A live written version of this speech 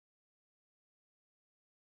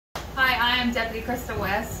Hi, I am Deputy Krista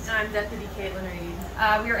West. And I'm Deputy Caitlin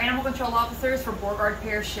Reed. We are animal control officers for Beauregard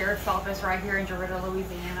Parish Sheriff's Office right here in Beauregard,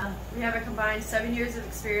 Louisiana. We have a combined 7 years of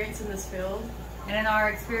experience in this field. And in our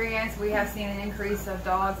experience, we have seen an increase of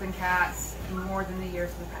dogs and cats more than the years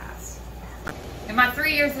in the past. In my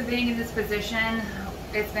 3 years of being in this position,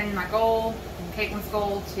 it's been my goal and Caitlin's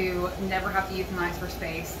goal to never have to euthanize for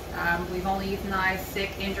space. We've only euthanized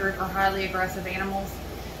sick, injured, or highly aggressive animals.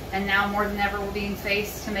 And now more than ever, we're being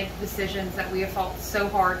faced to make decisions that we have fought so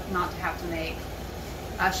hard not to have to make.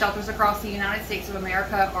 Shelters across the United States of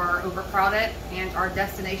America are overcrowded, and our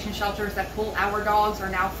destination shelters that pull our dogs are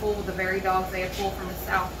now full of the very dogs they have pulled from the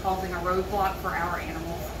south, causing a roadblock for our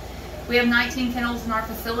animals. We have 19 kennels in our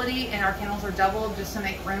facility, and our kennels are doubled just to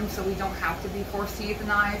make room so we don't have to be forced to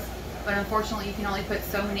euthanize. But unfortunately, you can only put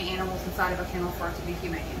so many animals inside of a kennel for it to be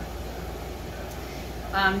humane.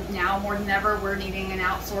 Now more than ever, we're needing an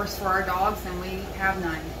outsource for our dogs, and we have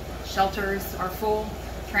none. Shelters are full,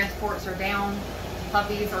 transports are down,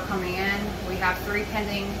 puppies are coming in. We have 3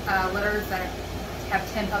 pending litters that have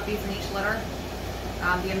 10 puppies in each litter.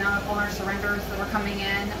 The amount of owner surrenders that are coming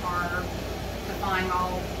in are defying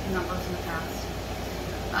all numbers in the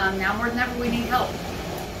past. Now more than ever, we need help.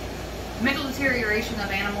 Mental deterioration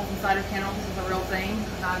of animals inside of kennels is a real thing.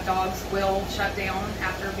 Dogs will shut down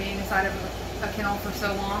after being inside of a kennel for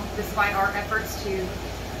so long, despite our efforts to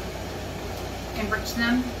enrich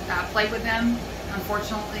them, play with them.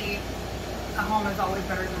 Unfortunately, a home is always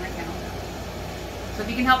better than a kennel. So if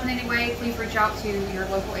you can help in any way, please reach out to your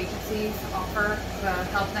local agencies. Offer to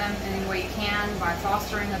help them in any way you can by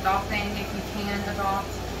fostering, adopting if you can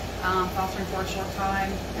adopt, fostering for a short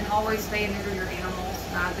time, and always spay and neuter your animals.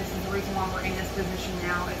 This is the reason why we're in this position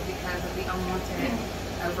now, is because of the unwanted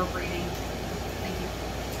overbreeding. Thank you.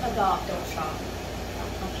 Adopt, don't shop.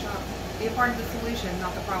 Don't shop. Be a part of the solution,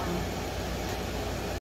 not the problem.